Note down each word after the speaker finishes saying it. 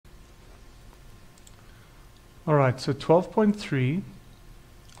All right, so 12.3,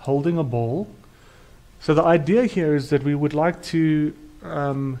 holding a ball. So the idea here is that we would like to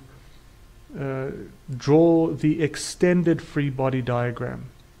draw the extended free body diagram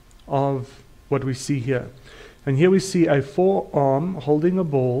of what we see here. And here we see a forearm holding a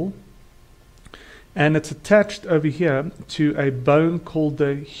ball, and it's attached over here to a bone called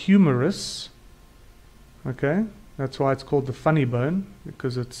the humerus. Okay, that's why it's called the funny bone,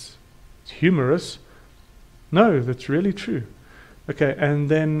 because it's humerus. No, that's really true. Okay, and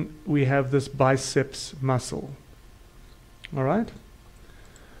then we have this biceps muscle. All right.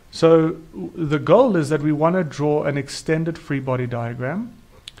 So the goal is that we want to draw an extended free body diagram,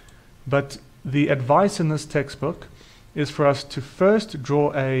 but the advice in this textbook is for us to first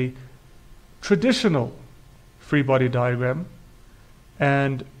draw a traditional free body diagram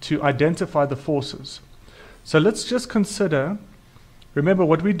and to identify the forces. So let's just consider, remember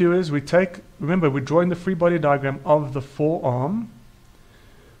what we do is we're drawing the free body diagram of the forearm.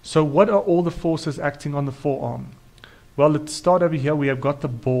 So what are all the forces acting on the forearm? Well, let's start over here. We have got the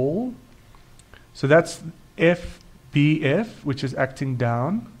ball. So that's FBF, which is acting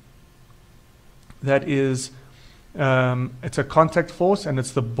down. That is, it's a contact force, and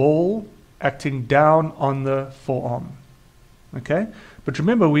it's the ball acting down on the forearm. Okay? But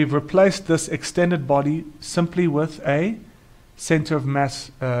remember, we've replaced this extended body simply with a center of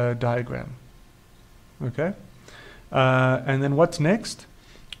mass diagram. Okay? And then what's next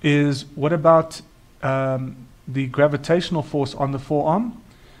is, what about the gravitational force on the forearm?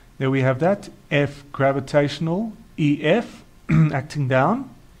 There we have that, F gravitational, EF, acting down.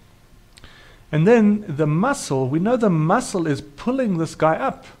 And then the muscle, we know the muscle is pulling this guy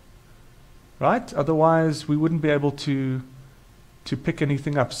up, right? Otherwise, we wouldn't be able to pick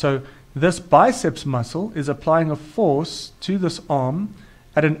anything up. So this biceps muscle is applying a force to this arm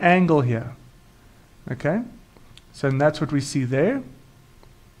at an angle here. Okay? So that's what we see there.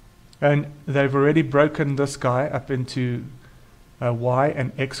 And they've already broken this guy up into Y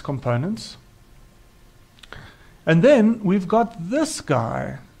and X components. And then we've got this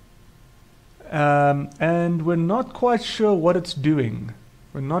guy. And we're not quite sure what it's doing.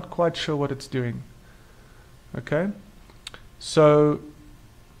 We're not quite sure what it's doing. Okay? So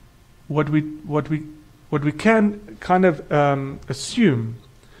what we can kind of assume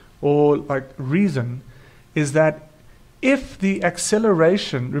or like reason is that if the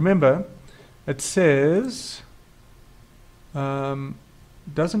acceleration, remember, it says, doesn't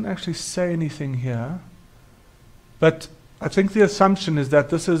actually say anything here, but I think the assumption is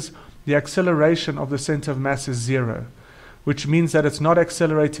that this is the acceleration of the center of mass is 0, which means that it's not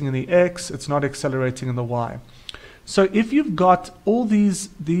accelerating in the X, it's not accelerating in the Y. So if you've got all these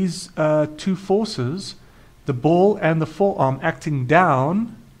two forces, the ball and the forearm acting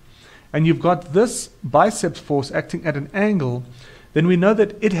down, and you've got this biceps force acting at an angle, then we know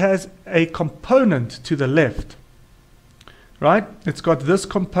that it has a component to the left, right? It's got this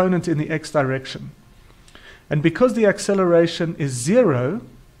component in the X direction. And because the acceleration is 0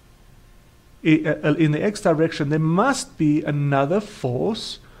 in the X direction, there must be another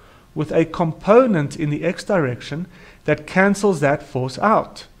force with a component in the X direction that cancels that force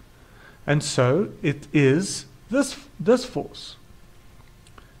out. And so it is this force.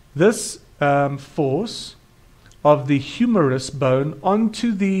 This force of the humerus bone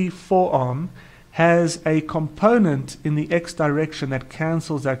onto the forearm has a component in the X direction that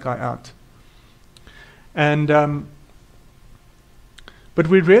cancels that guy out. And but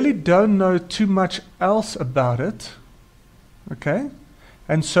we really don't know too much else about it. Okay?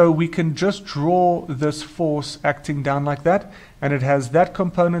 And so we can just draw this force acting down like that, and it has that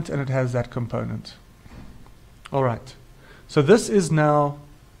component and it has that component. All right. So this is now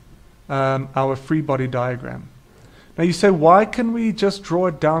our free body diagram. Now you say, why can we just draw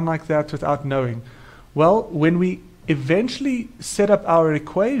it down like that without knowing? Well, when we eventually set up our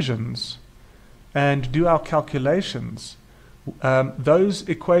equations and do our calculations, those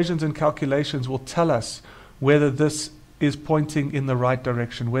equations and calculations will tell us whether this is pointing in the right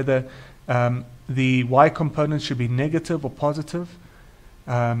direction, whether the Y component should be negative or positive.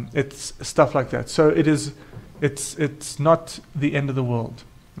 It's stuff like that. So it's not the end of the world.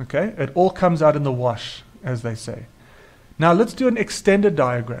 Okay? It all comes out in the wash, as they say. Now let's do an extended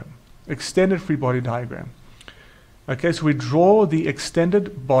diagram, extended free body diagram. Okay, so we draw the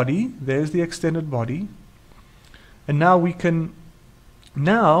extended body. There's the extended body. And now we can,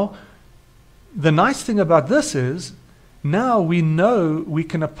 the nice thing about this is, now we know we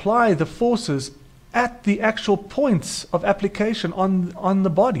can apply the forces at the actual points of application on the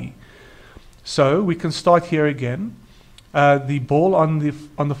body. So we can start here again. The ball on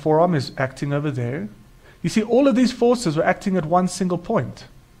the forearm is acting over there. You see, all of these forces were acting at one single point.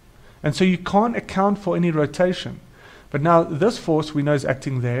 And so you can't account for any rotation. But now this force we know is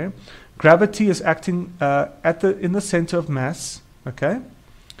acting there. Gravity is acting in the center of mass. Okay.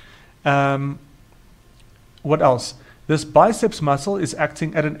 What else? This biceps muscle is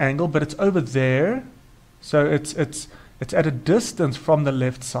acting at an angle, but it's over there. So it's at a distance from the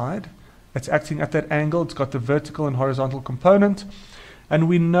left side. It's acting at that angle. It's got the vertical and horizontal component. And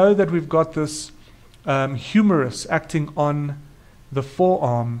we know that we've got this humerus acting on the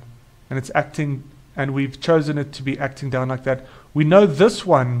forearm, and it's acting, and we've chosen it to be acting down like that. We know this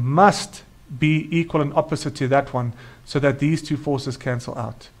one must be equal and opposite to that one, so that these two forces cancel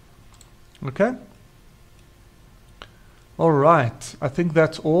out. Okay? All right. I think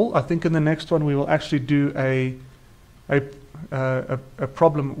that's all. I think in the next one we will actually do a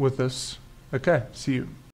problem with this. Okay, see you.